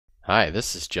Hi,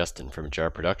 this is Justin from Jar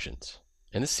Productions.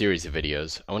 In this series of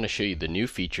videos, I want to show you the new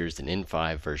features in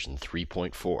in5 version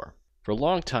 3.4. For a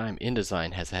long time,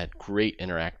 InDesign has had great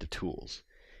interactive tools.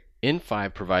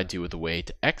 in5 provides you with a way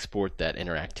to export that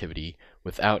interactivity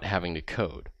without having to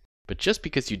code. But just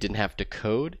because you didn't have to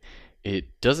code,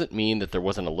 it doesn't mean that there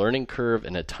wasn't a learning curve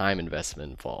and a time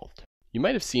investment involved. You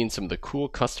might have seen some of the cool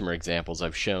customer examples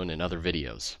I've shown in other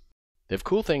videos. They have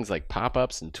cool things like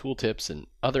pop-ups and tooltips and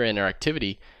other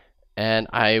interactivity, and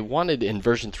I wanted in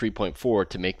version 3.4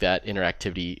 to make that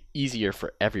interactivity easier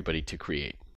for everybody to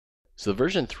create. So the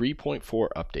version 3.4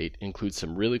 update includes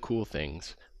some really cool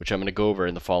things, which I'm going to go over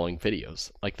in the following videos,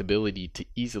 like the ability to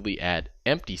easily add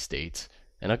empty states,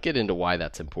 and I'll get into why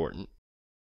that's important.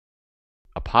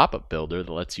 A pop-up builder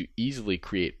that lets you easily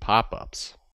create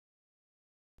pop-ups.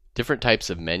 Different types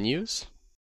of menus.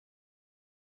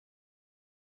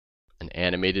 An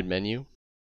animated menu.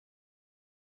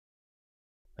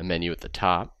 A menu at the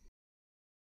top.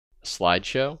 A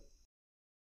slideshow.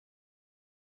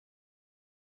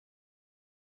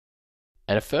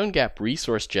 And a PhoneGap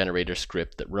resource generator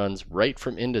script that runs right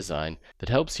from InDesign that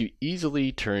helps you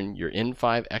easily turn your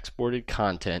in5 exported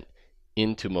content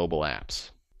into mobile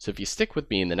apps. So if you stick with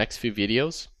me in the next few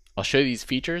videos, I'll show you these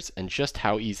features and just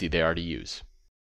how easy they are to use.